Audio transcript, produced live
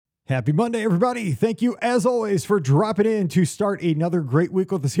Happy Monday, everybody. Thank you, as always, for dropping in to start another great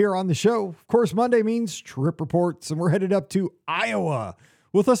week with us here on the show. Of course, Monday means trip reports, and we're headed up to Iowa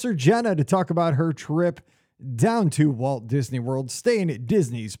with us, Jenna, to talk about her trip down to Walt Disney World, staying at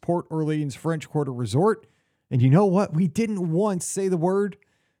Disney's Port Orleans French Quarter Resort. And you know what? We didn't once say the word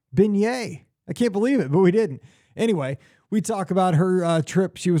beignet. I can't believe it, but we didn't. Anyway, we talk about her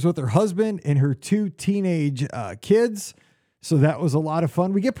trip. She was with her husband and her two teenage kids. So that was a lot of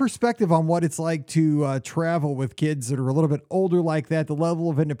fun. We get perspective on what it's like to travel with kids that are a little bit older like that, the level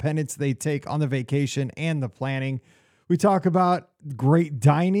of independence they take on the vacation and the planning. We talk about great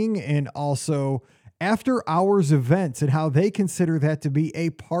dining and also after hours events and how they consider that to be a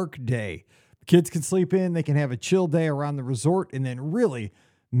park day. Kids can sleep in, they can have a chill day around the resort and then really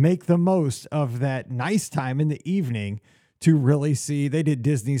make the most of that nice time in the evening to really see. They did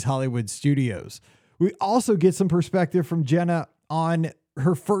Disney's Hollywood Studios. We also get some perspective from Jenna on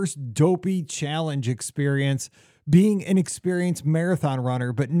her first Dopey challenge experience, being an experienced marathon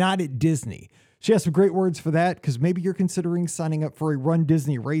runner, but not at Disney. She has some great words for that because maybe you're considering signing up for a Run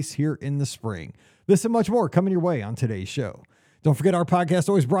Disney race here in the spring. This and much more coming your way on today's show. Don't forget our podcast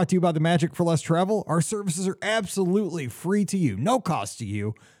always brought to you by the Magic for Less Travel. Our services are absolutely free to you, no cost to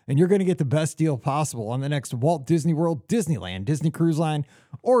you, and you're going to get the best deal possible on the next Walt Disney World, Disneyland, Disney Cruise Line,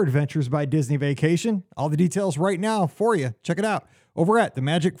 or Adventures by Disney Vacation. All the details right now for you. Check it out over at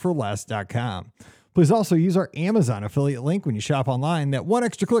themagicforless.com. Please also use our Amazon affiliate link when you shop online. That one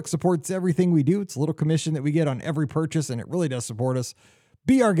extra click supports everything we do. It's a little commission that we get on every purchase, and it really does support us.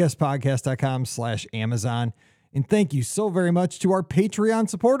 beourguestpodcast.com/Amazon. And thank you so very much to our Patreon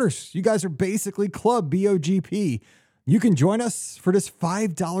supporters. You guys are basically Club BOGP. You can join us for just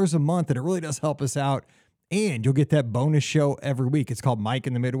 $5 a month, and it really does help us out. And you'll get that bonus show every week. It's called Mike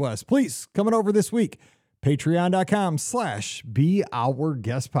in the Midwest. Please, coming over this week,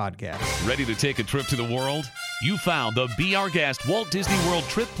 patreon.com/beourguestpodcast. Ready to take a trip to the world? You found the Be Our Guest Walt Disney World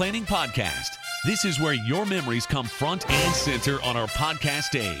Trip Planning Podcast. This is where your memories come front and center on our podcast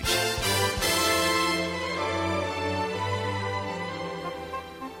stage.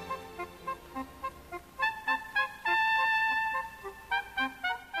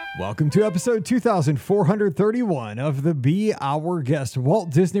 Welcome to episode 2431 of the Be Our Guest Walt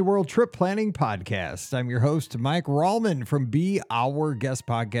Disney World Trip Planning Podcast. I'm your host, Mike Rallman from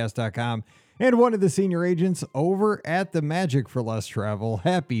beourguestpodcast.com and one of the senior agents over at the Magic for Less Travel.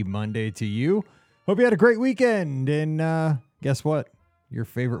 Happy Monday to you. Hope you had a great weekend. And guess what? Your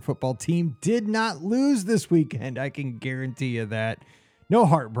favorite football team did not lose this weekend. I can guarantee you that. No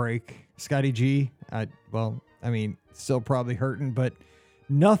heartbreak. Scotty G, still probably hurting, but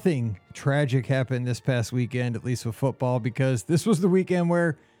nothing tragic happened this past weekend, at least with football, because this was the weekend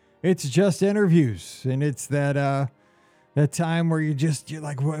where it's just interviews. And it's that time where you're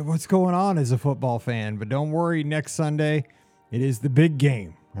like, what's going on as a football fan? But don't worry, next Sunday, it is the big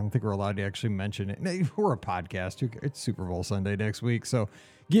game. I don't think we're allowed to actually mention it. We're a podcast. It's Super Bowl Sunday next week. So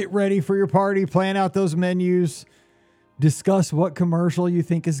get ready for your party, plan out those menus, discuss what commercial you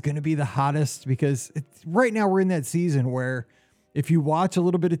think is going to be the hottest, because right now we're in that season where if you watch a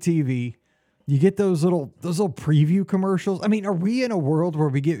little bit of TV, you get those little preview commercials. I mean, are we in a world where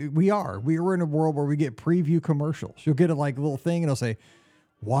we're in a world where we get preview commercials? You'll get a little thing and it'll say,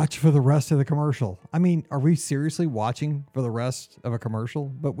 watch for the rest of the commercial. I mean, are we seriously watching for the rest of a commercial?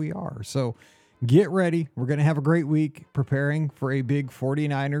 But we are. So get ready. We're going to have a great week preparing for a big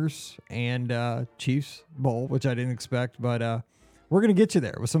 49ers and Chiefs bowl, which I didn't expect, but we're going to get you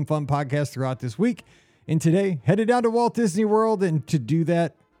there with some fun podcasts throughout this week. And today, headed down to Walt Disney World. And to do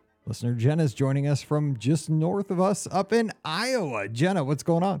that, listener Jenna is joining us from just north of us up in Iowa. Jenna, what's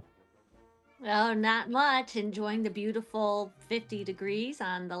going on? Oh, not much. Enjoying the beautiful 50 degrees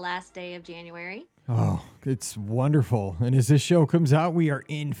on the last day of January. Oh, it's wonderful. And as this show comes out, we are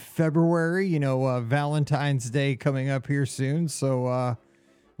in February, Valentine's Day coming up here soon. So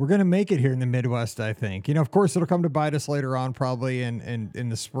we're going to make it here in the Midwest, I think. Of course, it'll come to bite us later on, probably in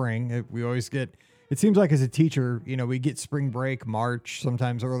the spring. We always get... It seems like as a teacher, we get spring break, March,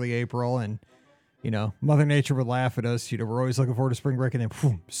 sometimes early April, and, Mother Nature would laugh at us. We're always looking forward to spring break and then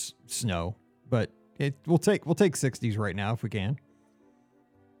boom, snow. But we'll take 60s right now if we can.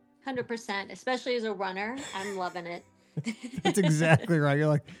 100%, especially as a runner. I'm loving it. That's exactly right. You're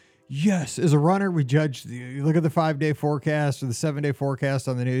like, yes, as a runner, you look at the 5-day forecast or the 7-day forecast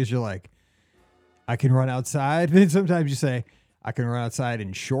on the news. You're like, I can run outside. Then sometimes you say, I can run outside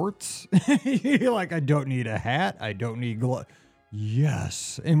in shorts. You're like, I don't need a hat. I don't need gloves.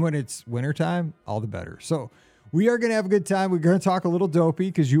 Yes. And when it's wintertime, all the better. So We are going to have a good time. We're going to talk a little Dopey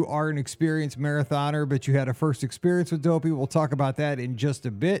because you are an experienced marathoner, but you had a first experience with Dopey. We'll talk about that in just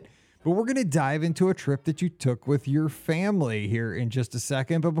a bit. But we're going to dive into a trip that you took with your family here in just a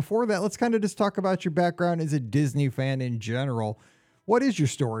second. But before that, let's kind of just talk about your background as a Disney fan in general. What is your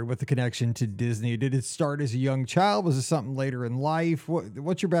story with the connection to Disney? Did it start as a young child? Was it something later in life?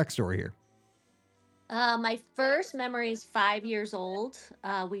 What's your backstory here? My first memory is 5 years old.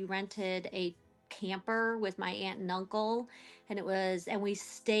 We rented a camper with my aunt and uncle, and we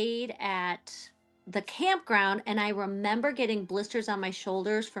stayed at the campground. And I remember getting blisters on my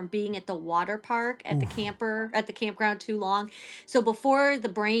shoulders from being at the water park at the campground too long. So before the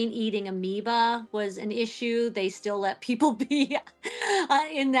brain eating amoeba was an issue, they still let people be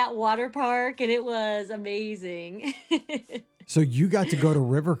in that water park, and it was amazing. So you got to go to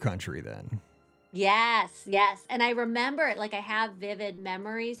River Country then. Yes, yes. And I remember it, like I have vivid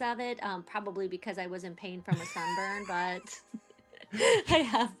memories of it, probably because I was in pain from a sunburn, but I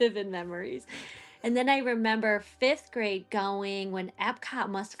have vivid memories. And then I remember fifth grade going when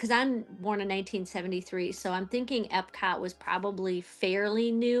Epcot because I'm born in 1973. So I'm thinking Epcot was probably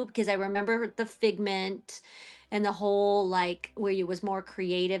fairly new because I remember the Figment and the whole like where it was more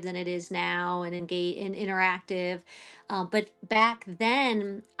creative than it is now and engage and interactive. But back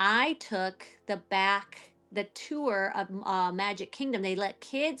then I took the tour of Magic Kingdom. They let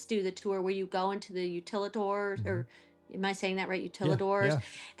kids do the tour where you go into the utilidors or am I saying that right? Utilidors. Yeah.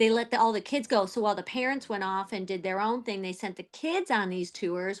 They let all the kids go. So while the parents went off and did their own thing, they sent the kids on these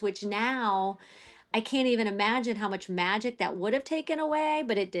tours, which now I can't even imagine how much magic that would have taken away,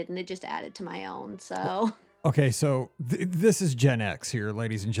 but it didn't. It just added to my own. So Okay, so this is Gen X here,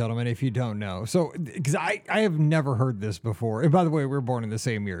 ladies and gentlemen, if you don't know. So, because I have never heard this before. And by the way, we were born in the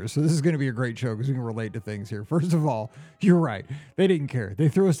same year. So this is going to be a great show because we can relate to things here. First of all, you're right. They didn't care. They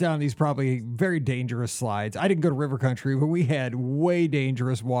threw us down these probably very dangerous slides. I didn't go to River Country, but we had way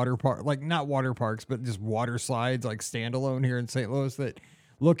dangerous water park, like not water parks, but just water slides, like standalone here in St. Louis that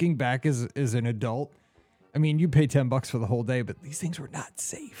looking back as an adult, I mean, you pay $10 for the whole day, but these things were not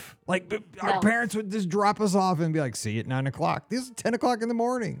safe. Like our parents would just drop us off and be like, see you at 9 o'clock. This is 10 o'clock in the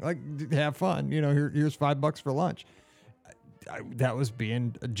morning. Like, have fun. You know, here's $5 for lunch. That was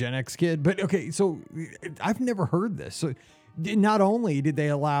being a Gen X kid. But okay, so I've never heard this. So not only did they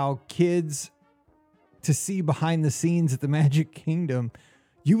allow kids to see behind the scenes at the Magic Kingdom,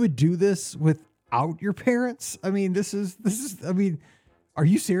 you would do this without your parents. I mean, I mean, are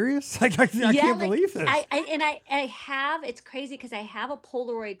you serious? Like, I can't believe this. I have, it's crazy because I have a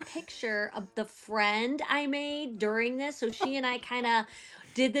Polaroid picture of the friend I made during this. So she and I kind of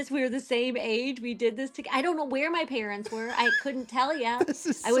did this. We were the same age. We did this together. I don't know where my parents were. I couldn't tell you. I was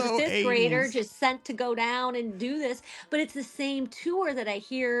a fifth grader, just sent to go down and do this. But it's the same tour that I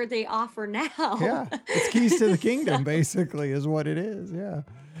hear they offer now. Yeah, it's Keys to the Kingdom, basically, is what it is. Yeah.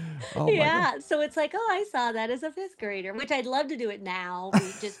 Oh yeah, so it's like, oh, I saw that as a fifth grader, which I'd love to do it now,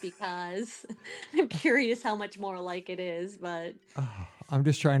 just because I'm curious how much more like it is. But I'm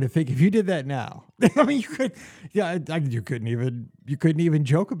just trying to think if you did that now. I mean, you could, yeah, you couldn't even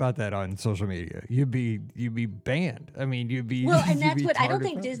joke about that on social media. You'd be banned. I mean, you'd be and that's what I don't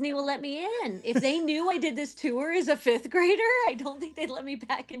think Disney will let me in. If they knew I did this tour as a fifth grader, I don't think they'd let me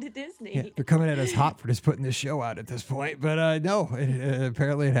back into Disney. Yeah, they're coming at us hot for just putting this show out at this point. But no,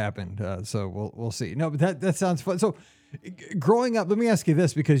 apparently it happened. So we'll see. No, but that sounds fun. So growing up, let me ask you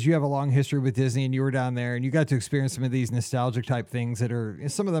this, because you have a long history with Disney and you were down there and you got to experience some of these nostalgic type things that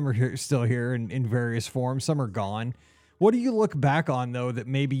some of them are still here in various forms. Some are gone. What do you look back on, though, that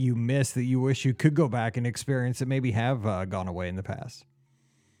maybe you missed that you wish you could go back and experience that maybe have gone away in the past?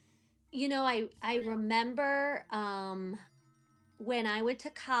 You know, I remember when I went to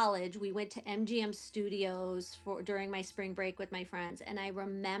college, we went to MGM Studios during my spring break with my friends. And I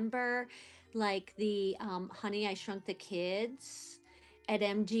remember like the Honey, I Shrunk the Kids at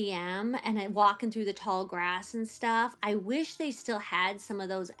MGM and walking through the tall grass and stuff. I wish they still had some of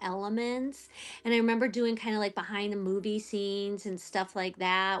those elements. And I remember doing kind of like behind the movie scenes and stuff like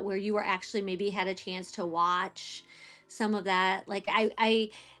that, where you were actually maybe had a chance to watch some of that. Like I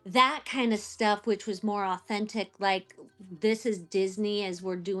that kind of stuff, which was more authentic, like this is Disney as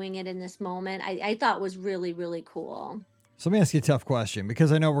we're doing it in this moment, I thought was really, really cool. So let me ask you a tough question,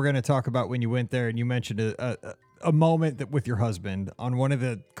 because I know we're going to talk about when you went there and you mentioned a moment that with your husband on one of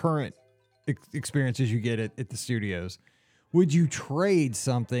the current experiences you get at the studios. Would you trade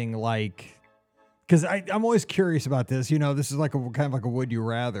something like, because I'm always curious about this, you know, this is like kind of like a would you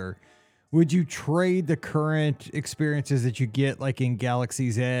rather. Would you trade the current experiences that you get like in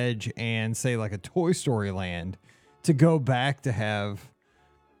Galaxy's Edge and say like a Toy Story Land to go back to have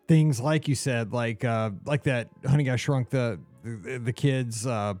things like you said, like that Honey I Shrunk the kids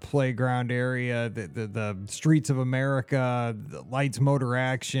playground area, the Streets of America, the Lights Motor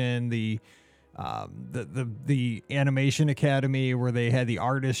Action, the Animation Academy where they had the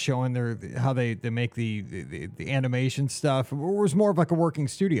artists showing how they make the animation stuff. It was more of like a working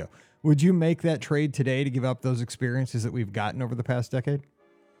studio. Would you make that trade today to give up those experiences that we've gotten over the past decade?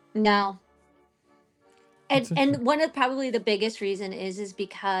 No. And one of probably the biggest reason is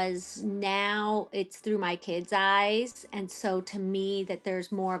because now it's through my kids' eyes, and so to me that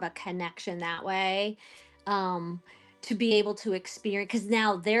there's more of a connection that way, um, to be able to experience, because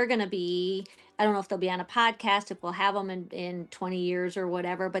now they're gonna be, I don't know if they'll be on a podcast, if we'll have them in 20 years or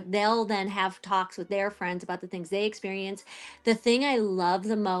whatever, but they'll then have talks with their friends about the things they experience. The thing I love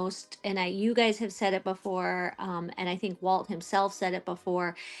the most, and you guys have said it before, and I think Walt himself said it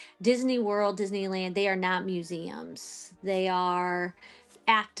before, Disney World, Disneyland, they are not museums. They are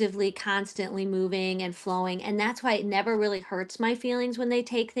actively, constantly moving and flowing. And that's why it never really hurts my feelings when they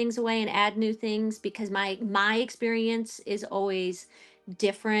take things away and add new things, because my experience is always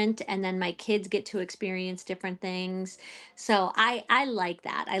different, and then my kids get to experience different things. So I like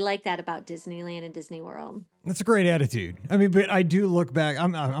that. I like that about Disneyland and Disney World. That's a great attitude. I mean, but I do look back.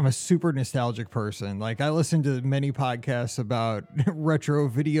 I'm a super nostalgic person. Like I listen to many podcasts about retro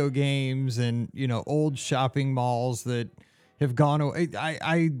video games and old shopping malls that have gone away.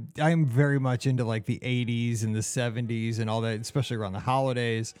 I'm very much into like the 80s and the 70s and all that, especially around the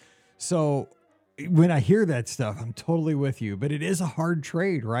holidays. So when I hear that stuff, I'm totally with you. But it is a hard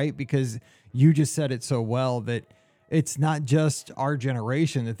trade, right? Because you just said it so well that it's not just our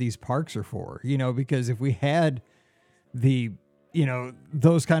generation that these parks are for, because if we had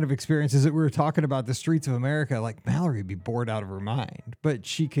those kind of experiences that we were talking about, the Streets of America, like Mallory would be bored out of her mind, but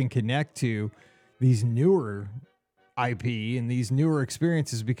she can connect to these newer IP and these newer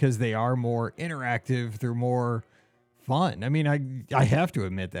experiences because they are more interactive. They're more fun. I mean, I have to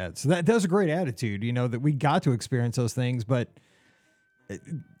admit that. So that's a great attitude, that we got to experience those things. But,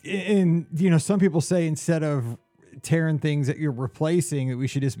 some people say instead of tearing things that you're replacing, that we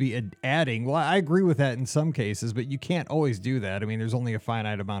should just be adding. Well, I agree with that in some cases, but you can't always do that. I mean, there's only a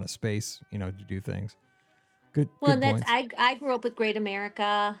finite amount of space, to do things. Good. Well, good and points. I grew up with Great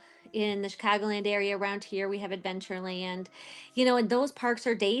America in the Chicagoland area. Around here we have Adventureland, and those parks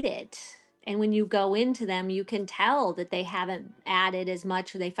are dated. And when you go into them, you can tell that they haven't added as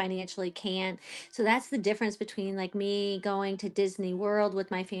much, or they financially can't. So that's the difference between like me going to Disney World with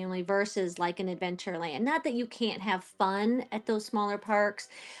my family versus like an Adventureland. Not that you can't have fun at those smaller parks,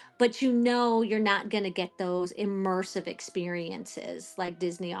 but you're not going to get those immersive experiences like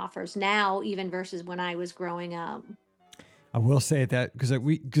Disney offers now, even versus when I was growing up. I will say that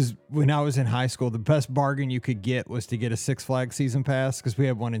because when I was in high school, the best bargain you could get was to get a Six Flags season pass, because we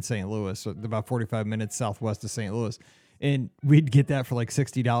have one in St. Louis, so about 45 minutes southwest of St. Louis. And we'd get that for like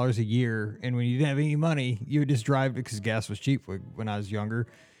 $60 a year. And when you didn't have any money, you would just drive, because gas was cheap when I was younger.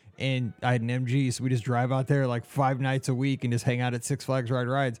 And I had an MG, so we just drive out there like 5 nights a week and just hang out at Six Flags Ride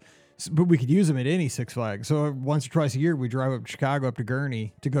Rides. But we could use them at any Six Flags. So once or twice a year, we drive up to Chicago, up to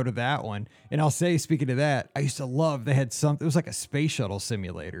Gurney to go to that one. And I'll say, speaking of that, I used to love, they had it was like a space shuttle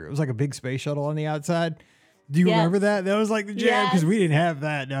simulator. It was like a big space shuttle on the outside. Do you remember that? That was like the jam, because we didn't have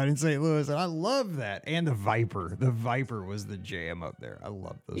that down in St. Louis. And I love that. And the Viper. The Viper was the jam up there. I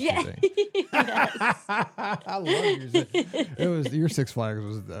love those two things. I love your Six Flags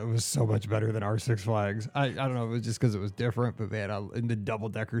was so much better than our Six Flags. I don't know, it was just because it was different, but man, in the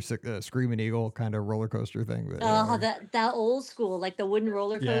double-decker Screaming Eagle kind of roller coaster thing. But, that old school, like the wooden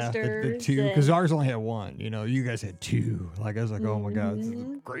roller coasters. The two, because ours only had one. You guys had two. Like I was like, oh my god, it's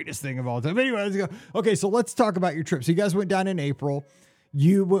the greatest thing of all time. But anyway, let's go. Okay, so let's talk about your trip. So you guys went down in April.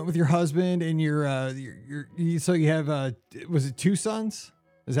 You went with your husband and so you have was it 2 sons?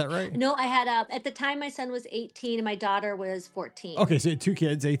 Is that right? No, I had at the time my son was 18 and my daughter was 14. Okay, so you had 2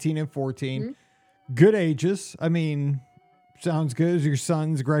 kids, 18 and 14. Mm-hmm. Good ages. I mean, sounds good. It was your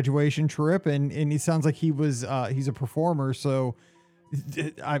son's graduation trip, and he sounds like he's a performer. So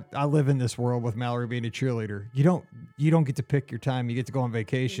I live in this world with Mallory being a cheerleader. You don't get to pick your time. You get to go on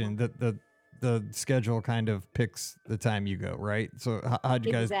vacation. The schedule kind of picks the time you go, right? So how'd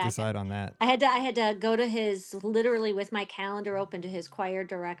you guys decide on that? I had to go to literally with my calendar open to his choir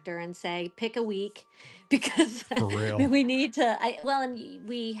director and say, pick a week, because for real. we need to, and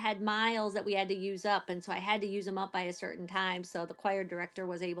we had miles that we had to use up. And so I had to use them up by a certain time. So the choir director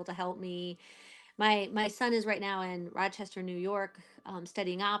was able to help me. my son is right now in Rochester, New York,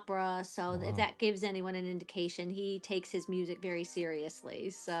 studying opera. So if Wow. that gives anyone an indication, he takes his music very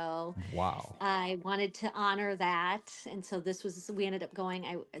seriously. So Wow. I wanted to honor that, and so we ended up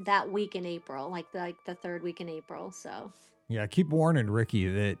going that week in April, like the third week in April. So Yeah, keep warning Ricky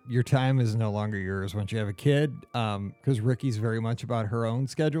that your time is no longer yours once you have a kid, because Ricky's very much about her own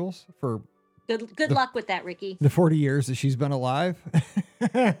schedules for good the luck with that, Ricky. the 40 years that she's been alive.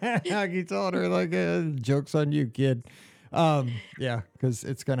 I keep telling her, like, joke's on you, kid. Yeah, because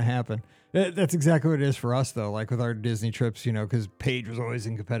it's going to happen. That's exactly what it is for us, though. Like with our Disney trips, because Paige was always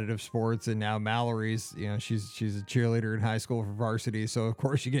in competitive sports, and now Mallory's, she's a cheerleader in high school for varsity. So, of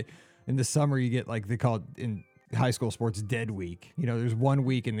course, you get in the summer, you get like they call it in high school sports dead week. There's 1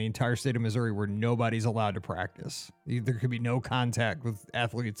 week in the entire state of Missouri where nobody's allowed to practice. There could be no contact with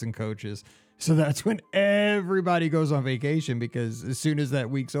athletes and coaches. So that's when everybody goes on vacation, because as soon as that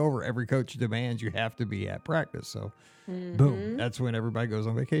week's over, every coach demands you have to be at practice. So boom, that's when everybody goes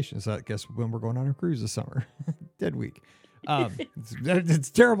on vacation. So I guess when we're going on a cruise this summer, dead week. It's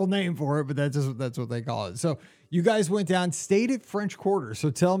a terrible name for it, but that's what they call it. So you guys went down, stayed at French Quarter.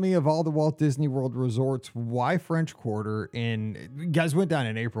 So tell me, of all the Walt Disney World resorts, why French Quarter? And you guys went down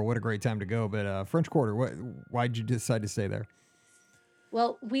in April. What a great time to go. But French Quarter, why'd you decide to stay there?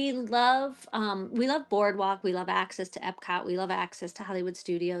 Well, we love Boardwalk. We love access to Epcot. We love access to Hollywood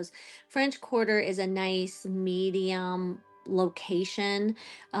Studios. French Quarter is a nice medium location.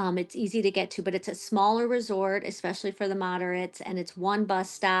 It's easy to get to, but it's a smaller resort, especially for the moderates, and it's one bus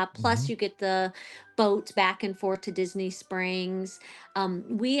stop. Plus, Mhm. you get the boats back and forth to Disney Springs.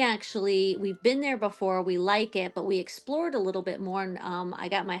 We've been there before. We like it, but we explored a little bit more. And I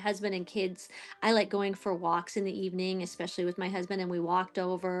got my husband and kids. I like going for walks in the evening, especially with my husband, and we walked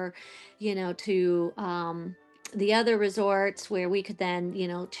over, to the other resorts where we could then,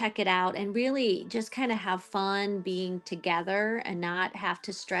 check it out and really just kind of have fun being together and not have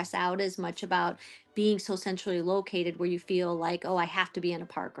to stress out as much about being so centrally located where you feel like, oh, I have to be in a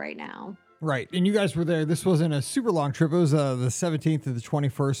park right now. Right. And you guys were there. This wasn't a super long trip. It was the 17th to the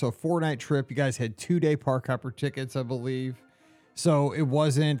 21st. So a 4-night trip. You guys had 2-day park hopper tickets, I believe. So it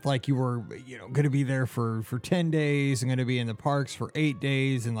wasn't like you were, going to be there for 10 days and going to be in the parks for 8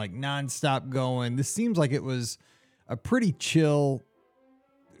 days and like nonstop going. This seems like it was a pretty chill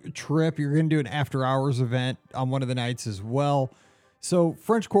trip. You're going to do an after hours event on one of the nights as well. So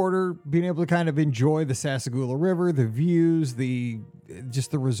French Quarter, being able to kind of enjoy the Sassagoula River, the views,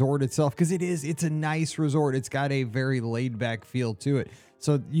 just the resort itself, because it's a nice resort. It's got a very laid back feel to it.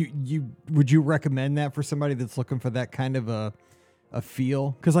 So would you recommend that for somebody that's looking for that kind of a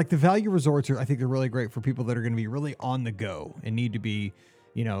feel? Because like the value resorts I think they're really great for people that are going to be really on the go and need to be,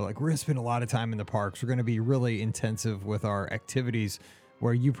 like we're going to spend a lot of time in the parks. We're going to be really intensive with our activities,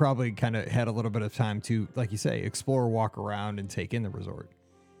 where you probably kind of had a little bit of time to, like you say, explore, walk around, and take in the resort.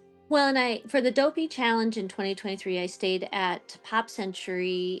 Well, and for the Dopey Challenge in 2023, I stayed at Pop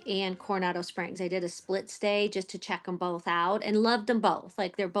Century and Coronado Springs. I did a split stay just to check them both out and loved them both.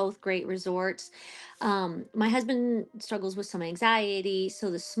 Like they're both great resorts. My husband struggles with some anxiety, so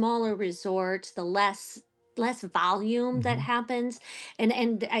the smaller resorts, the less volume that Mm-hmm. happens, and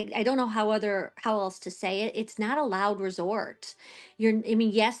I don't know how else to say it. It's not a loud resort. I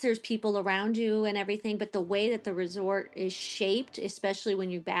mean, yes, there's people around you and everything, but the way that the resort is shaped, especially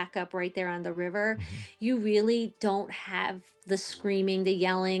when you back up right there on the river, Mm-hmm. you really don't have the screaming, the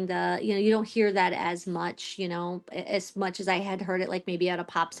yelling, you don't hear that as much, as much as I had heard it, like maybe at a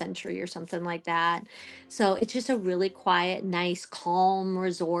Pop Century or something like that. So it's just a really quiet, nice, calm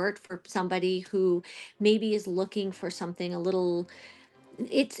resort for somebody who maybe is looking for something a little.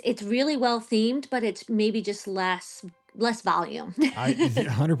 It's really well themed, but it's maybe just less volume. I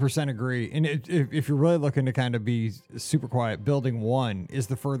 100% agree. And if you're really looking to kind of be super quiet, building 1 is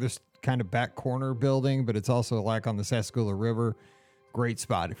the furthest kind of back corner building, but it's also like on the Sassagoula River. Great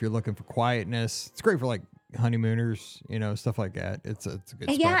spot if you're looking for quietness. It's great for like honeymooners, stuff like that. It's a good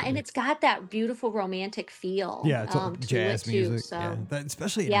spot. Yeah, to and be. it's got that beautiful romantic feel Yeah, it's all to it jazz too. music. Yeah, So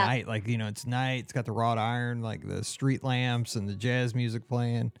especially at yeah, night. Like, it's night. It's got the wrought iron, like the street lamps and the jazz music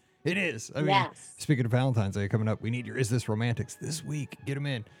playing. It is. I mean, yes. speaking of Valentine's Day coming up, we need your Is This Romantics this week. Get them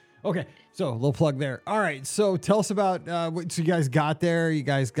in. Okay, so a little plug there. All right, so tell us about what so you guys got there. You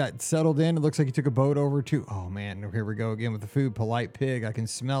guys got settled in. It looks like you took a boat over to, oh man, here we go again with the food. Polite Pig. I can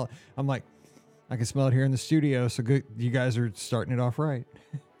smell it. I'm like, I can smell it here in the studio. So good. You guys are starting it off right.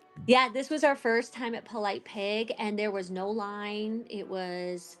 Yeah, this was our first time at Polite Pig, and there was no line.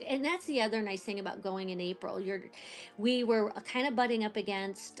 And that's the other nice thing about going in April. We were kind of butting up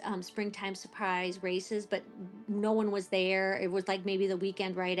against springtime surprise races, but no one was there. It was like maybe the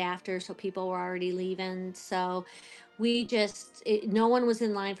weekend right after, so people were already leaving. So no one was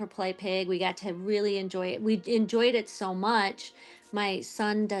in line for Polite Pig. We got to really enjoy it. We enjoyed it so much. My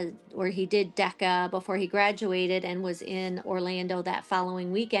son he did DECA before he graduated and was in Orlando that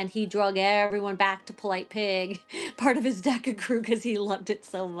following weekend. He drug everyone back to Polite Pig, part of his DECA crew, because he loved it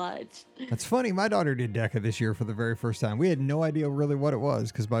so much. That's funny. My daughter did DECA this year for the very first time. We had no idea really what it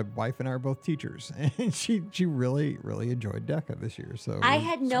was because my wife and I are both teachers, and she really enjoyed DECA this year. So I we're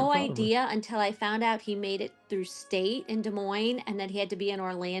had super no proud of her. idea until I found out he made it through state in Des Moines and that he had to be in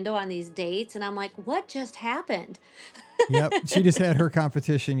Orlando on these dates. And I'm like, what just happened? Yep, she just had her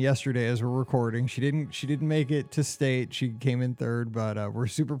competition yesterday as we're recording. She didn't make it to state. She came in third, but we're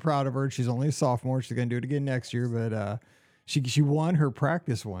super proud of her. She's only a sophomore. She's gonna do it again next year, but she won her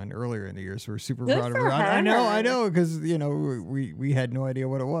practice one earlier in the year, so we're super Good proud of for her. I know, her. because we had no idea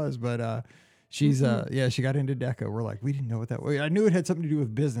what it was, but she's yeah, she got into DECA. We're like, we didn't know what that was. I knew it had something to do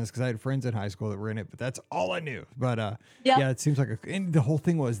with business because I had friends in high school that were in it, but that's all I knew. But Yep. yeah, it seems like and the whole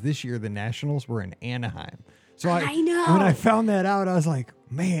thing was this year the nationals were in Anaheim. So I know. when I found that out, I was like,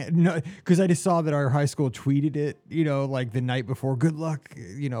 man, no, because I just saw that our high school tweeted it, like the night before. Good luck,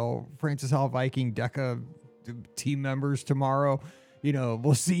 Francis Hall Viking DECA team members tomorrow.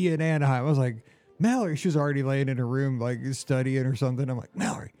 We'll see you in Anaheim. I was like, Mallory, she was already laying in her room, like studying or something. I'm like,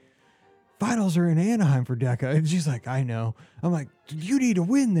 Mallory, finals are in Anaheim for DECA. And she's like, I know. I'm like, you need to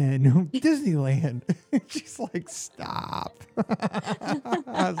win then. Disneyland. She's like, stop.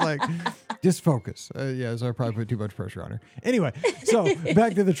 I was like, just focus. Yeah, so I probably put too much pressure on her. Anyway, so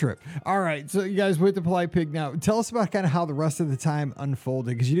back to the trip. All right, so you guys went to Polite Pig now. Tell us about kind of how the rest of the time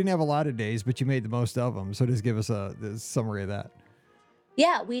unfolded, because you didn't have a lot of days, but you made the most of them. So just give us the summary of that.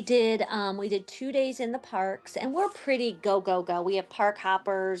 Yeah, we did. We did 2 days in the parks, and we're pretty go go go. We have park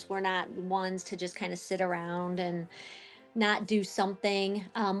hoppers. We're not ones to just kind of sit around and not do something.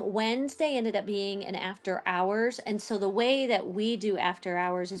 Wednesday ended up being an after hours, and so the way that we do after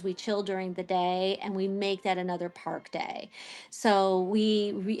hours is we chill during the day and we make that another park day. So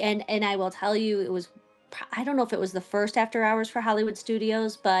and I will tell you, it was. I don't know if it was the first after hours for Hollywood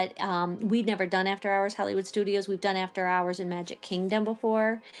Studios, but we'd never done after hours Hollywood Studios. We've done after hours in Magic Kingdom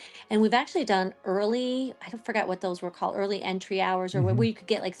before, and we've actually done early. I don't forget what those were called, early entry hours, or where you could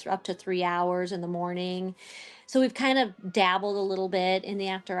get like up to 3 hours in the morning. So we've kind of dabbled a little bit in the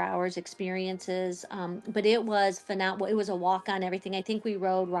after hours experiences, but it was phenomenal. It was a walk on everything. I think we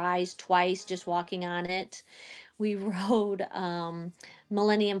rode Rise twice, just walking on it. We rode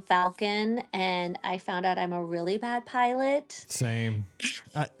Millennium Falcon, and I found out I'm a really bad pilot. Same.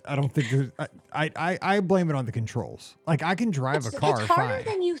 I don't think there's. I blame it on the controls. Like I can drive a car It's harder fine.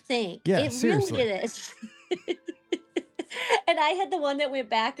 than you think. Yeah, It seriously. really is. And I had the one that went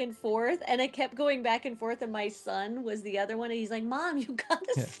back and forth, and I kept going back and forth, and my son was the other one, and he's like, "Mom, you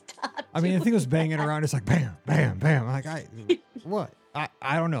gotta Yeah. stop." I mean, I think it was banging that." around. It's like bam, bam, bam. I'm like, what?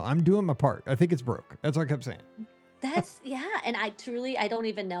 I don't know. I'm doing my part. I think it's broke. That's what I kept saying. Yeah, and I don't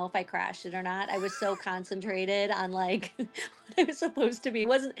even know if I crashed it or not. I was so concentrated on like what I was supposed to be. It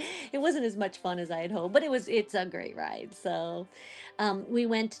wasn't as much fun as I had hoped, but it's a great ride. So we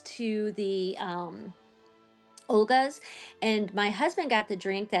went to the Olga's, and my husband got the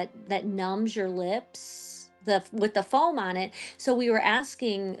drink that numbs your lips, with the foam on it. So we were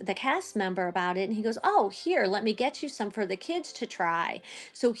asking the cast member about it, and he goes, "Oh, here, let me get you some for the kids to try."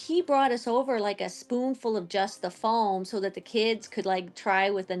 So he brought us over like a spoonful of just the foam so that the kids could like try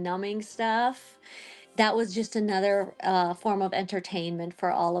with the numbing stuff. That was just another form of entertainment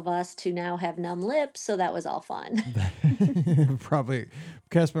for all of us to now have numb lips. So that was all fun. Probably,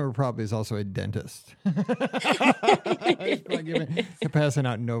 cast member probably is also a dentist. He's probably passing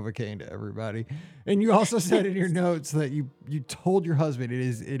out Novocaine to everybody. And you also said in your notes that you told your husband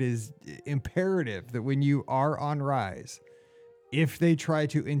it is imperative that when you are on Rise, if they try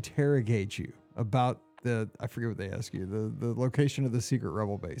to interrogate you about I forget what they ask you, the location of the secret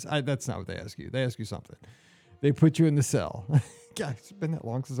rebel base. That's not what they ask you. They ask you something. They put you in the cell. God, it's been that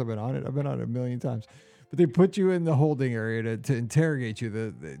long since I've been on it. I've been on it a million times. But they put you in the holding area to interrogate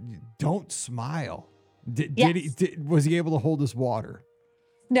you. Don't smile. Yes. Was he able to hold his water?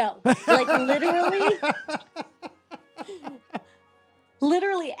 No, like literally.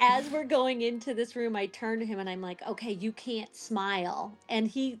 Literally, as we're going into this room, I turned to him and I'm like, "Okay, you can't smile." And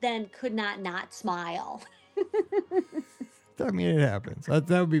he then could not smile. I mean, it happens. That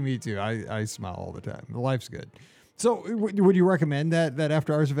would be me too. I smile all the time. Life's good. So would you recommend that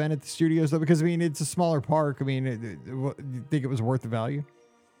after hours event at the studios though? Because I mean, it's a smaller park. I mean, you think it was worth the value?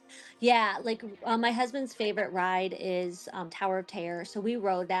 Yeah, like my husband's favorite ride is Tower of Terror. So we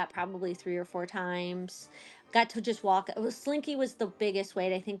rode that probably 3 or 4 times. Got to just walk. Slinky was the biggest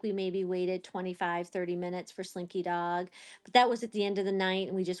wait. I think we maybe waited 25, 30 minutes for Slinky Dog. But that was at the end of the night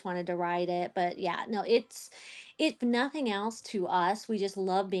and we just wanted to ride it. But yeah, no, if nothing else to us, we just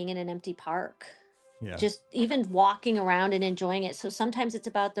love being in an empty park. Yeah. Just even walking around and enjoying it. So sometimes it's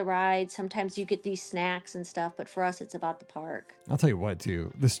about the ride, sometimes you get these snacks and stuff, but for us, it's about the park. I'll tell you what,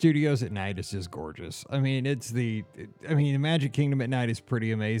 too. The studios at night is just gorgeous. I mean, the Magic Kingdom at night is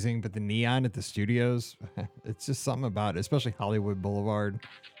pretty amazing, but the neon at the studios, it's just something about it, especially Hollywood Boulevard.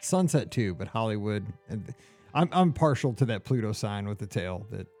 Sunset, too, but Hollywood. And I'm partial to that Pluto sign with the tail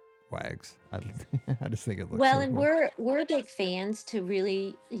that wags. I just think it looks Well, so and cool. we're big fans to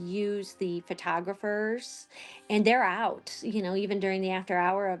really use the photographers, and they're out, even during the after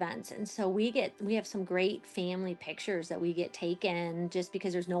hour events. And so we have some great family pictures that we get taken just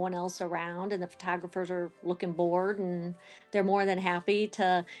because there's no one else around and the photographers are looking bored and they're more than happy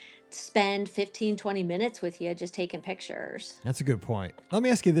to spend 15, 20 minutes with you just taking pictures. That's a good point. Let me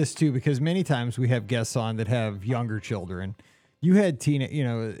ask you this, too, because many times we have guests on that have younger children. You had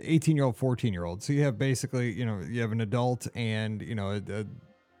 18-year-old, 14-year-old. So you have basically, you have an adult and, a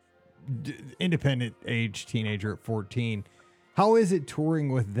independent age teenager at 14. How is it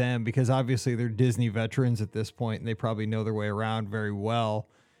touring with them? Because obviously they're Disney veterans at this point and they probably know their way around very well.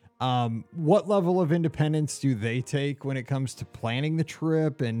 What level of independence do they take when it comes to planning the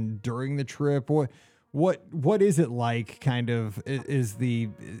trip and during the trip? What is it like? Kind of is the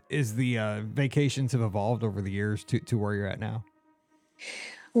vacations have evolved over the years to where you're at now?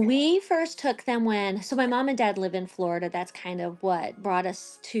 We first took them so my mom and dad live in Florida. That's kind of what brought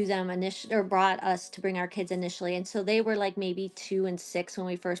us to them initially, or brought us to bring our kids initially. And so they were like maybe 2 and 6 when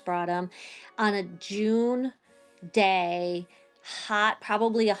we first brought them on a June day, hot,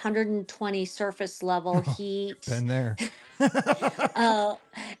 probably 120 surface level heat. Been there. Uh,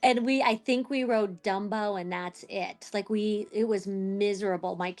 and I think we rode Dumbo and that's it. Like it was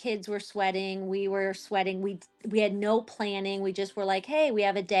miserable. My kids were sweating. We were sweating. We had no planning. We just were like, hey, we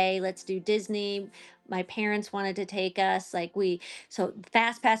have a day. Let's do Disney. My parents wanted to take us. So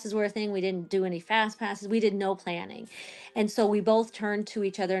fast passes were a thing. We didn't do any fast passes. We did no planning. And so we both turned to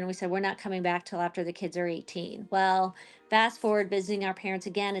each other and we said, we're not coming back till after the kids are 18. Well, fast forward visiting our parents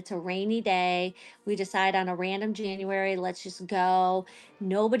again. It's a rainy day. We decide on a random January, let's just go.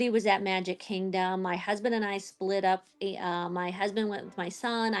 Nobody was at Magic Kingdom. My husband and I split up. My husband went with my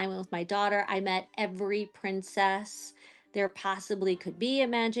son. I went with my daughter. I met every princess there possibly could be at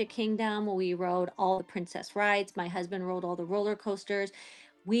Magic Kingdom. We rode all the princess rides. My husband rode all the roller coasters.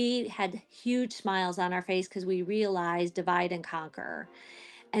 We had huge smiles on our face because we realized divide and conquer.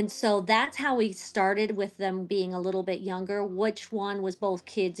 And so that's how we started with them being a little bit younger, which one was both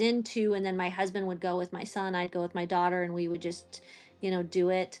kids into. And then my husband would go with my son, I'd go with my daughter, and we would just, do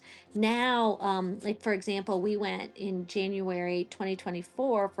it. Now, like for example, we went in January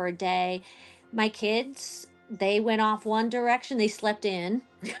 2024 for a day. My kids, they went off one direction, they slept in.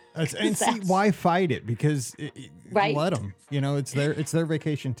 And see, That's why fight it? Because right. let them, it's their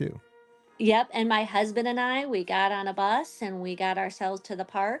vacation too. Yep. And my husband and I, we got on a bus and we got ourselves to the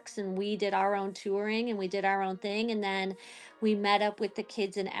parks and we did our own touring and we did our own thing. And then we met up with the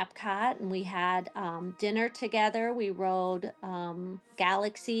kids in Epcot and we had dinner together. We rode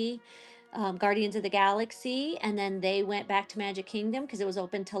Guardians of the Galaxy. And then they went back to Magic Kingdom because it was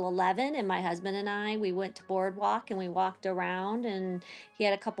open till 11. And my husband and I, we went to Boardwalk and we walked around and he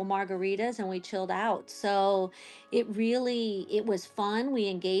had a couple margaritas and we chilled out. So it was fun. We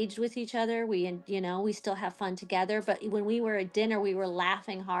engaged with each other. We still have fun together. But when we were at dinner, we were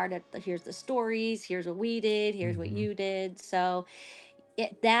laughing hard here's the stories, here's what we did, here's what you did. So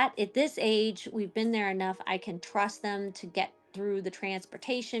at this age, we've been there enough. I can trust them to get through the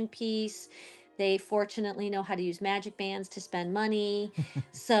transportation piece. They fortunately know how to use magic bands to spend money.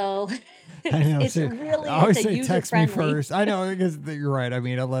 So I know. it's See, really I always it's a say user text me friendly. first. I know because you're right. I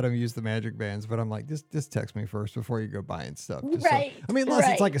mean, I let them use the magic bands, but I'm like, just text me first before you go buying stuff. Right. Unless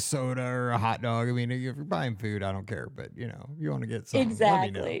it's like Right. a soda or a hot dog. I mean, if you're buying food, I don't care. But you want to get something,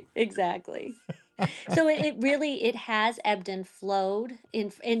 let me know. Exactly. So it really it has ebbed and flowed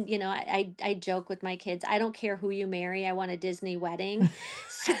and I joke with my kids, I don't care who you marry, I want a Disney wedding.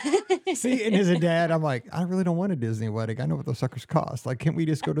 See, and as a dad, I'm like, I really don't want a Disney wedding. I know what those suckers cost. Like, can't we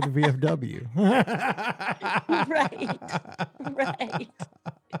just go to the VFW? Right. Right.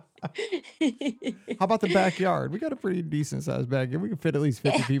 How about the backyard? We got a pretty decent sized backyard. We can fit at least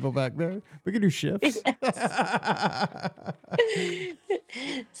 50 people back there. We can do shifts.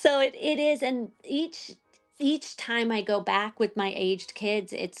 So it is, and each time I go back with my aged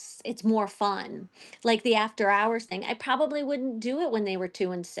kids, it's more fun. Like the after hours thing, I probably wouldn't do it when they were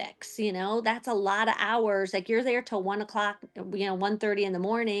 2 and 6. That's a lot of hours. Like you're there till 1 o'clock, 1:30 in the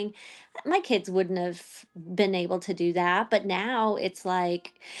morning. My kids wouldn't have been able to do that. But now it's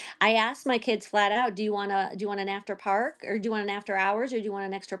like I asked my kids flat out, do you want an after park, or do you want an after hours, or do you want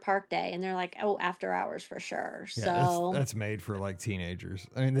an extra park day? And they're like, oh, after hours for sure. Yeah, that's So that's made for like teenagers.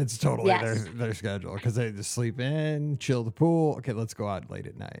 I mean, it's totally their yes. their schedule because they just sleep in, chill the pool. Okay, let's go out late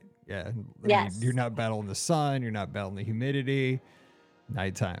at night. Yeah, I mean, you're Yes. not battling the sun, you're not battling the humidity.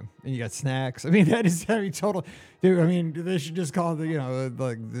 Nighttime, and you got snacks. I mean, that is total, dude. I mean, they should just call it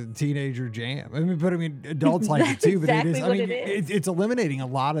like the teenager jam. I mean, but I mean, adults like it That's too. But it is. exactly I what mean, it is. it's eliminating a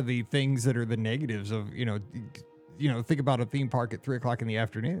lot of the things that are the negatives of think about a theme park at 3 o'clock in the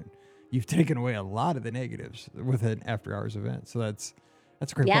afternoon. You've taken away a lot of the negatives with an after hours event. So that's a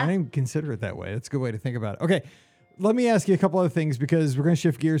great point. I Yeah. didn't consider it that way. That's a good way to think about it. Okay. Let me ask you a couple other things because we're going to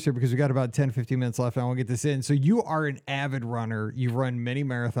shift gears here because we got about 10, 15 minutes left. And I want to get this in. So you are an avid runner. You run many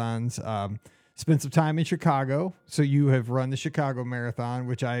marathons, spent some time in Chicago. So you have run the Chicago Marathon,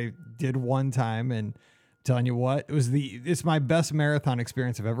 which I did one time. And I'm telling you what, it's my best marathon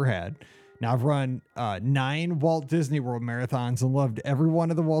experience I've ever had. Now I've run 9 Walt Disney World marathons and loved every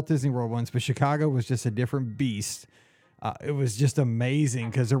one of the Walt Disney World ones, but Chicago was just a different beast. It was just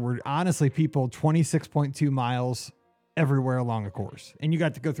amazing because there were honestly people 26.2 miles everywhere along the course. And you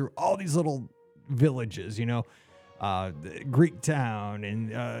got to go through all these little villages, Greek town,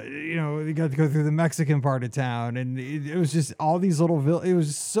 and, you got to go through the Mexican part of town. And it was just all these little it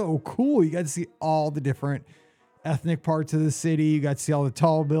was so cool. You got to see all the different ethnic parts of the city. You got to see all the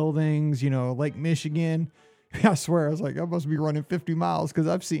tall buildings, Lake Michigan. I swear, I was like, I must be running 50 miles because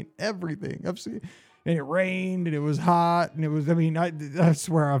I've seen everything. And it rained and it was hot and I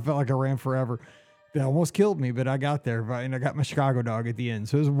swear I felt like I ran forever. That almost killed me, but I got there and I got my Chicago dog at the end.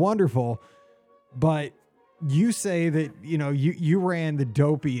 So it was wonderful. But you say that, you ran the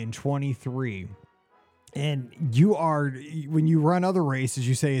Dopey in 23 and when you run other races,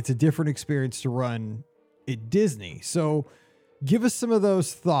 you say it's a different experience to run at Disney. So give us some of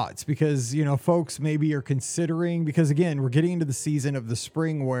those thoughts because, folks maybe are considering, because again, we're getting into the season of the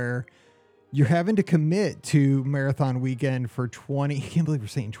spring where you're having to commit to marathon weekend for 20. I can't believe we're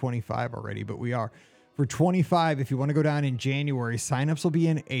saying 25 already, but we are. For 25, if you want to go down in January, signups will be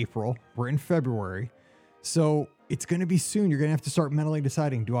in April. We're in February. So it's going to be soon. You're going to have to start mentally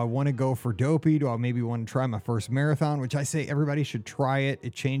deciding, do I want to go for Dopey? Do I maybe want to try my first marathon? Which I say everybody should try it.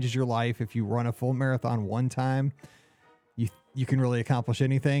 It changes your life. If you run a full marathon one time, you can really accomplish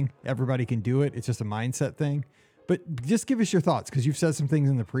anything. Everybody can do it. It's just a mindset thing. But just give us your thoughts because you've said some things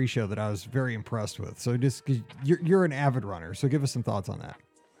in the pre-show that I was very impressed with. So just 'cause you're an avid runner, so give us some thoughts on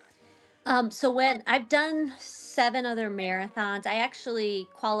that. So when I've done 7 other marathons, I actually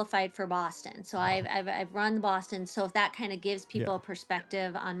qualified for Boston. So I've run Boston. So if that kind of gives Yeah. people a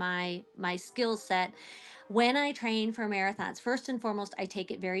perspective on my skill set. When I train for marathons, first and foremost, I take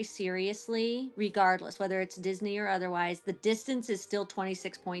it very seriously, regardless whether it's Disney or otherwise. The distance is still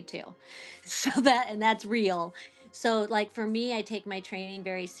 26.2. So that's real. So like for me, I take my training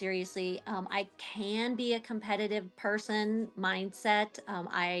very seriously. I can be a competitive person mindset.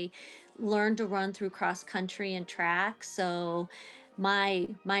 I learned to run through cross country and track. So my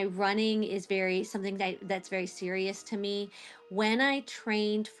running is very something that's very serious to me. When I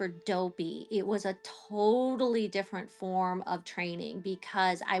trained for Dopey, it was a totally different form of training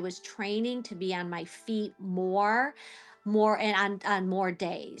because I was training to be on my feet more and on more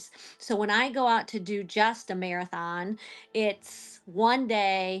days. So when I go out to do just a marathon, it's one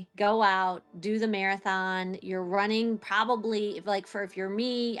day, go out, do the marathon. You're running probably like if you're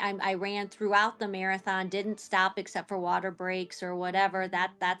me, I ran throughout the marathon, didn't stop except for water breaks or whatever.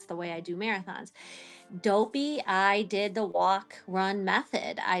 That's the way I do marathons. Dopey, I did the walk run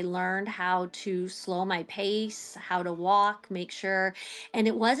method. I learned how to slow my pace, how to walk, make sure. And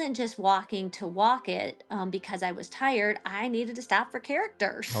it wasn't just walking to walk it because I was tired. I needed to stop for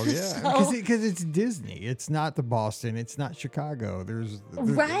characters. Oh yeah, So, because it's Disney. It's not the Boston. It's not Chicago. There's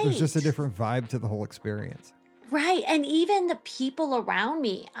just a right. different vibe to the whole experience. Right. And even the people around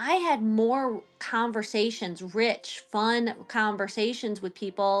me, I had more conversations, rich, fun conversations with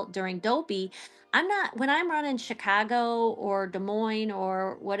people during Dopey. When I'm running Chicago or Des Moines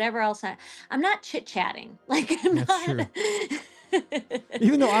or whatever else, I'm not chit chatting. Like, I'm That's not, true.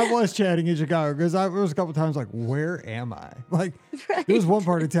 Even though I was chatting in Chicago, because I was a couple times like, where am I? Like, Right. there was one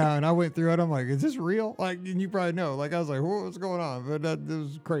part of town I went through it. I'm like, is this real? Like, and you probably know. Like, I was like, what's going on? But that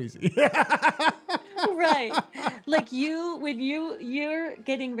was crazy. Right. Like you're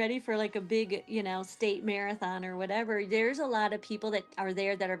getting ready for like a big, state marathon or whatever. There's a lot of people that are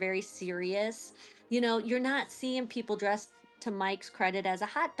there that are very serious. You're not seeing people dressed to Mike's credit as a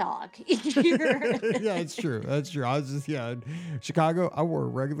hot dog. You're Yeah, it's true. That's true. I was just, in Chicago, I wore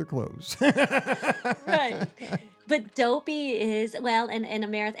regular clothes. right. But Dopey is, well, and a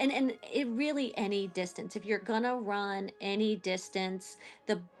marathon, and it really any distance. If you're gonna run any distance,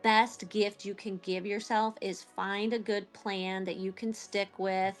 the best gift you can give yourself is find a good plan that you can stick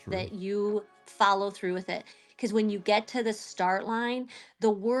with, True. that you follow through with it. Because when you get to the start line,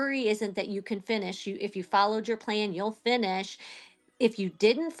 the worry isn't that you can finish. If you followed your plan, you'll finish. If you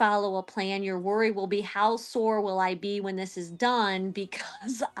didn't follow a plan, your worry will be, how sore will I be when this is done?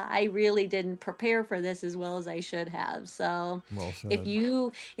 Because I really didn't prepare for this as well as I should have. So Well if said.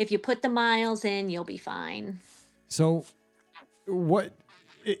 you put the miles in, you'll be fine. So,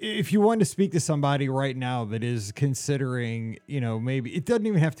 if you want to speak to somebody right now that is considering, maybe it doesn't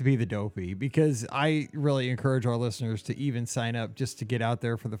even have to be the Dopey, because I really encourage our listeners to even sign up just to get out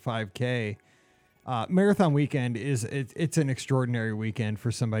there for the 5K. Marathon weekend it's an extraordinary weekend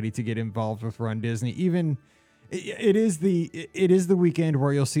for somebody to get involved with Run Disney. Even it is the weekend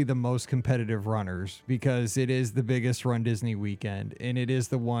where you'll see the most competitive runners, because it is the biggest Run Disney weekend, and it is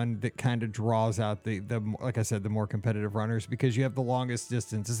the one that kind of draws out the like I said, the more competitive runners, because you have the longest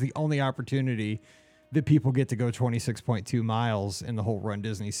distance. It's the only opportunity that people get to go 26.2 miles in the whole Run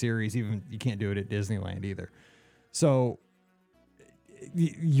Disney series. Even you can't do it at Disneyland either. So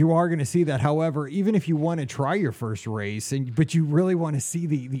you are going to see that. However, even if you want to try your first race, but you really want to see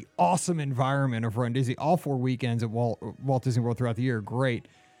the awesome environment of Run Disney, all 4 weekends at Walt Disney World throughout the year are great.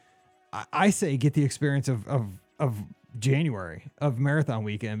 I say get the experience of January, of Marathon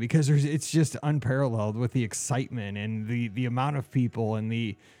weekend, because it's just unparalleled with the excitement and the amount of people,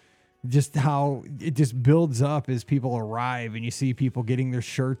 and just how it just builds up as people arrive, and you see people getting their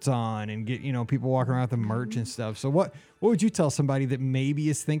shirts on, and get, people walking around with the merch and stuff. So what would you tell somebody that maybe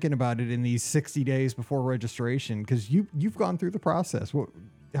is thinking about it in these 60 days before registration? Because you've gone through the process.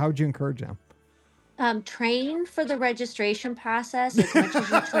 How would you encourage them? Train for the registration process as much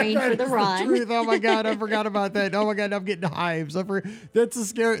as you train for the run. Truth. Oh my God, I forgot about that. Oh my God, I'm getting hives. That's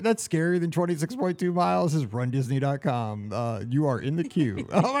scarier than 26.2 miles is RunDisney.com. You are in the queue.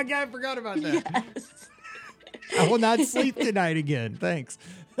 Oh my God, I forgot about that. Yes. I will not sleep tonight again. Thanks.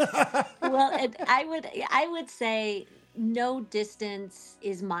 Well, and I would say no distance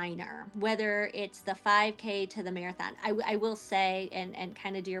is minor, whether it's the 5K to the marathon. I will say, and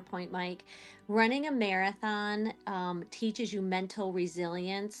kind of to your point, Mike, running a marathon teaches you mental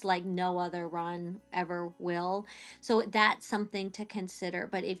resilience like no other run ever will. So that's something to consider.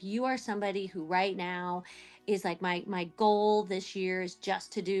 But if you are somebody who right now is like, my goal this year is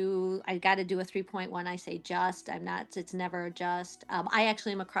just to do, I got to do a 3.1. I say just, I'm not, it's never a just. I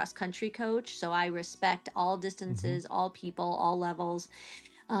actually am a cross country coach, so I respect all distances, all people, all levels.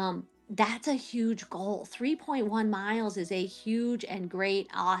 That's a huge goal. 3.1 miles is a huge and great,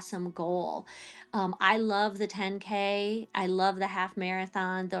 awesome goal. I love the 10K. I love the half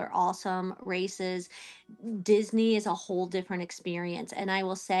marathon. They're awesome races. Disney is a whole different experience. And I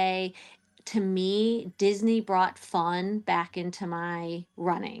will say, to me, Disney brought fun back into my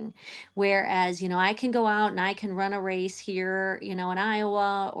running. Whereas, I can go out and I can run a race here, in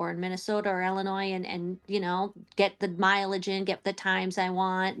Iowa or in Minnesota or Illinois, and get the mileage in, get the times I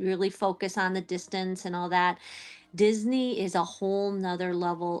want, really focus on the distance and all that. Disney is a whole nother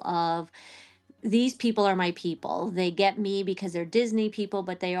level of, these people are my people. They get me because they're Disney people,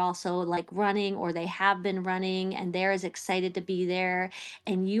 but they also like running, or they have been running, and they're as excited to be there.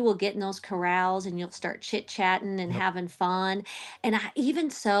 And you will get in those corrals and you'll start chit chatting and Yep. having fun. And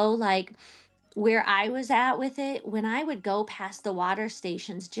even so, like, where I was at with it, when I would go past the water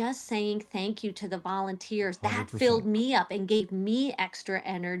stations, just saying thank you to the volunteers, that 100%. filled me up and gave me extra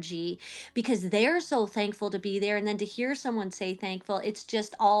energy, because they're so thankful to be there. And then to hear someone say thankful, it's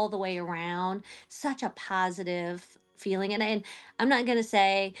just all the way around such a positive feeling. And I'm not going to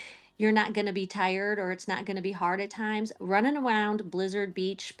say you're not going to be tired or it's not going to be hard at times. Running around Blizzard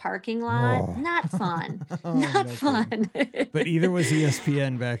Beach parking lot, Oh. not fun. Oh, Not no fun. But either was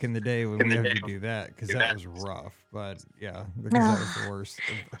ESPN back in the day when we had to do that, because that was rough. But yeah, because that was the worst.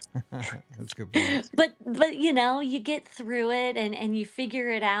 That's a good point. But you get through it, and you figure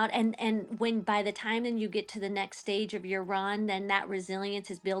it out, and when by the time then you get to the next stage of your run, then that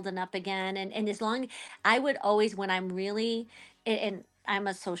resilience is building up again. And as long, I would always, when I'm really and I'm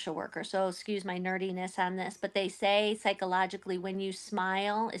a social worker, so excuse my nerdiness on this, but they say psychologically when you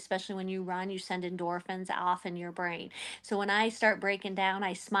smile, especially when you run, you send endorphins off in your brain. So when I start breaking down,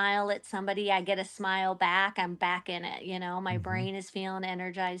 I smile at somebody, I get a smile back, I'm back in it, my Hmm. brain is feeling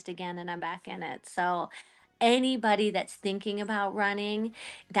energized again and I'm back in it. So anybody that's thinking about running,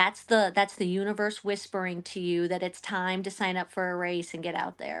 that's the universe whispering to you that it's time to sign up for a race and get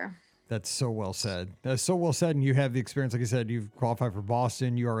out there. That's so well said. That's so well said. And you have the experience, like I said, you've qualified for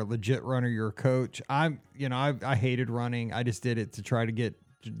Boston. You are a legit runner. You're a coach. I hated running. I just did it to try to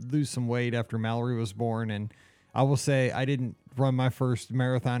lose some weight after Mallory was born. And I will say I didn't run my first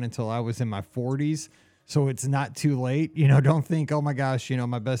marathon until I was in my 40s. So it's not too late. Don't think, oh my gosh,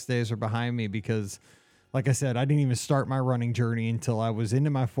 my best days are behind me, because like I said, I didn't even start my running journey until I was into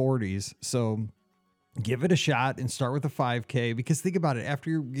my 40s. So give it a shot and start with a 5K, because think about it. After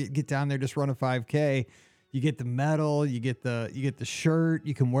you get down there, just run a 5K, you get the medal, you get the shirt,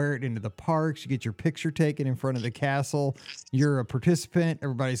 you can wear it into the parks, you get your picture taken in front of the castle. You're a participant.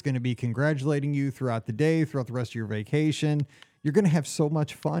 Everybody's going to be congratulating you throughout the day, throughout the rest of your vacation. You're going to have so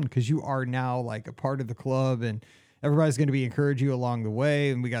much fun because you are now like a part of the club, and everybody's going to be encouraging you along the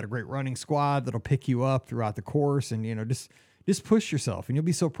way. And we got a great running squad that'll pick you up throughout the course, and just push yourself, and you'll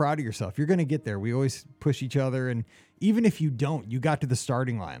be so proud of yourself. You're going to get there. We always push each other. And even if you don't, you got to the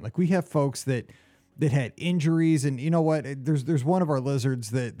starting line. Like we have folks that had injuries, and you know what? There's one of our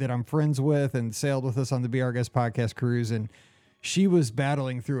lizards that I'm friends with and sailed with us on the Be Our Guest podcast cruise. And she was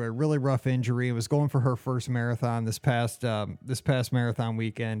battling through a really rough injury and was going for her first marathon this past marathon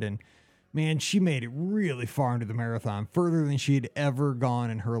weekend. And man, she made it really far into the marathon, further than she had ever gone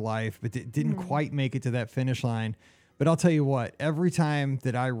in her life, but didn't quite make it to that finish line. But I'll tell you what, every time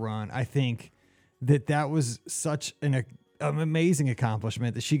that I run, I think that was such an amazing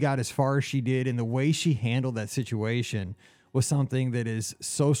accomplishment that she got as far as she did. And the way she handled that situation was something that is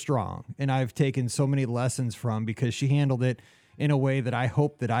so strong. And I've taken so many lessons from, because she handled it in a way that I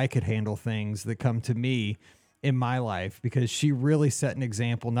hope that I could handle things that come to me in my life, because she really set an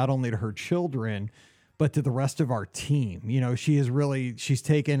example, not only to her children, but to the rest of our team. She's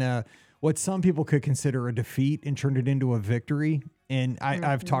taken what some people could consider a defeat and turned it into a victory. And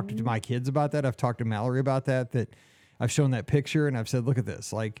I've talked to my kids about that. I've talked to Mallory about that I've shown that picture, and I've said, look at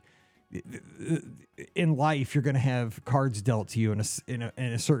this. Like in life, you're going to have cards dealt to you in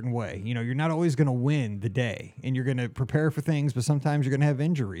a certain way. You're not always going to win the day, and you're going to prepare for things, but sometimes you're going to have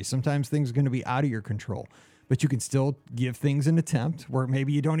injuries. Sometimes things are going to be out of your control, but you can still give things an attempt where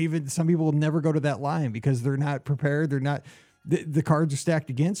maybe some people will never go to that line because they're not prepared. They're not, the cards are stacked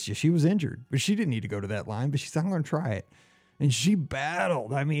against you. She was injured, but she didn't need to go to that line, but she said, I'm going to try it. And she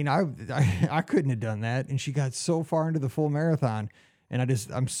battled. I mean, I couldn't have done that. And she got so far into the full marathon. And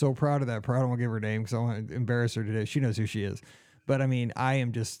I'm so proud of that. I don't want to give her name because I want to embarrass her today. She knows who she is. But I mean, I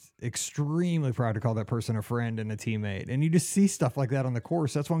am just extremely proud to call that person a friend and a teammate. And you just see stuff like that on the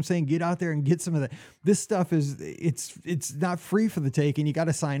course. That's why I'm saying get out there and get some of that. This stuff it's not free for the taking. You got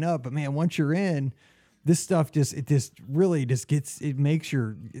to sign up. But man, once you're in, this stuff it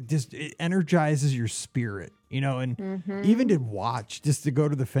energizes your spirit, and even to watch, just to go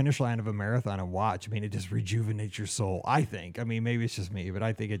to the finish line of a marathon and watch, I mean, it just rejuvenates your soul, I think. I mean, maybe it's just me, but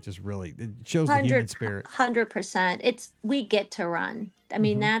I think it shows the human spirit. 100%. We get to run. I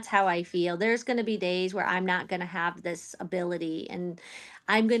mean, Mm-hmm. that's how I feel. There's going to be days where I'm not going to have this ability, and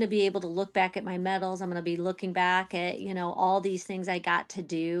I'm going to be able to look back at my medals. I'm going to be looking back at, all these things I got to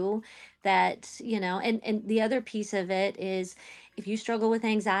do and the other piece of it is, if you struggle with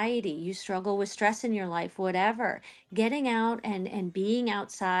anxiety, you struggle with stress in your life, whatever, getting out and being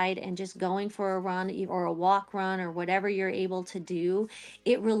outside and just going for a run or a walk run or whatever you're able to do,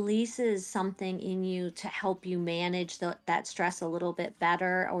 it releases something in you to help you manage that stress a little bit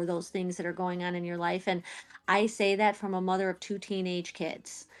better, or those things that are going on in your life. And I say that from a mother of two teenage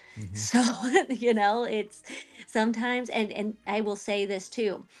kids. Mm-hmm. So, it's sometimes, and I will say this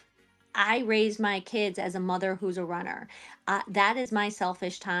too. I raised my kids as a mother who's a runner. That is my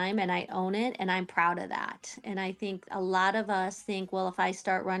selfish time, and I own it, and I'm proud of that. And I think a lot of us think, well, if I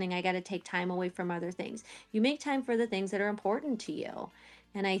start running, I got to take time away from other things. You make time for the things that are important to you.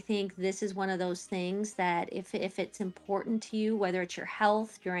 And I think this is one of those things that if it's important to you, whether it's your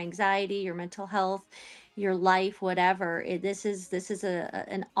health, your anxiety, your mental health, your life, whatever, this is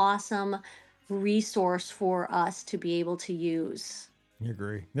an awesome resource for us to be able to use. I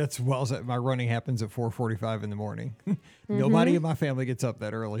agree. That's well said. My running happens at 4:45 in the morning. Mm-hmm. Nobody in my family gets up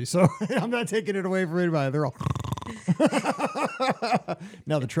that early, so I'm not taking it away from anybody. They're all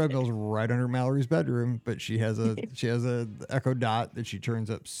Now the treadmill's right under Mallory's bedroom, but she has a Echo Dot that she turns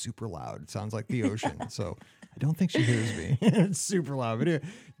up super loud. It sounds like the ocean. So I don't think she hears me. It's super loud. But anyway,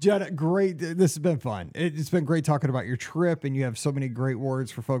 Jenna, great. This has been fun. It's been great talking about your trip, and you have so many great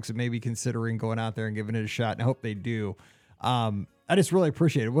words for folks that may be considering going out there and giving it a shot, and I hope they do. I just really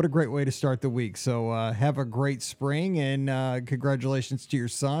appreciate it. What a great way to start the week. So have a great spring, and congratulations to your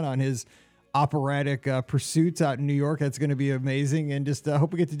son on his operatic pursuits out in New York. That's going to be amazing, and just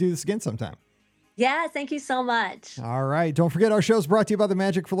hope we get to do this again sometime. Yeah, thank you so much. All right. Don't forget, our show is brought to you by the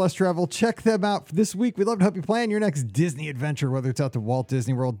Magic for Less Travel. Check them out this week. We'd love to help you plan your next Disney adventure, whether it's out to Walt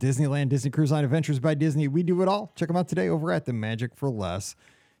Disney World, Disneyland, Disney Cruise Line, Adventures by Disney. We do it all. Check them out today over at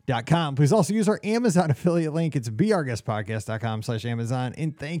themagicforless.com. Please also use our Amazon affiliate link. It's beourguestpodcast.com/Amazon.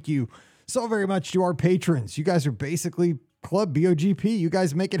 And thank you so very much to our patrons. You guys are basically Club BOGP. You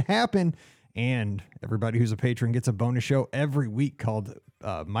guys make it happen. And everybody who's a patron gets a bonus show every week called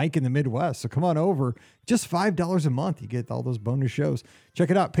Mike in the Midwest. So come on over. Just $5 a month. You get all those bonus shows.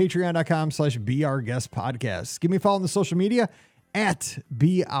 Check it out. Patreon.com/beourguestpodcast. Give me a follow on the social media at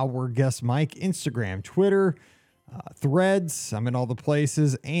beourguestmike, Instagram, Twitter, Threads. I'm in all the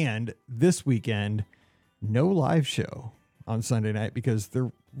places. And this weekend, no live show on Sunday night because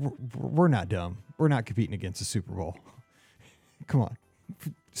we're not dumb. We're not competing against the Super Bowl. Come on.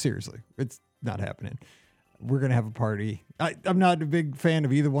 Seriously, it's not happening. We're going to have a party. I'm not a big fan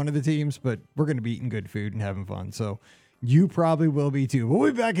of either one of the teams, but we're going to be eating good food and having fun. So you probably will be too. We'll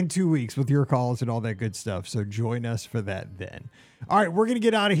be back in 2 weeks with your calls and all that good stuff. So join us for that then. All right, we're going to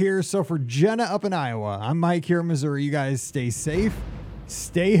get out of here. So for Jenna up in Iowa, I'm Mike here in Missouri. You guys stay safe,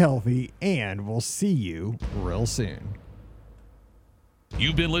 stay healthy, and we'll see you real soon.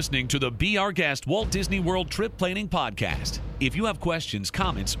 You've been listening to the Be Our Guest Walt Disney World Trip Planning Podcast. If you have questions,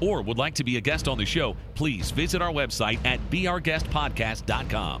 comments, or would like to be a guest on the show, please visit our website at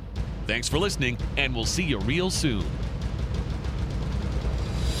beourguestpodcast.com. Thanks for listening, and we'll see you real soon.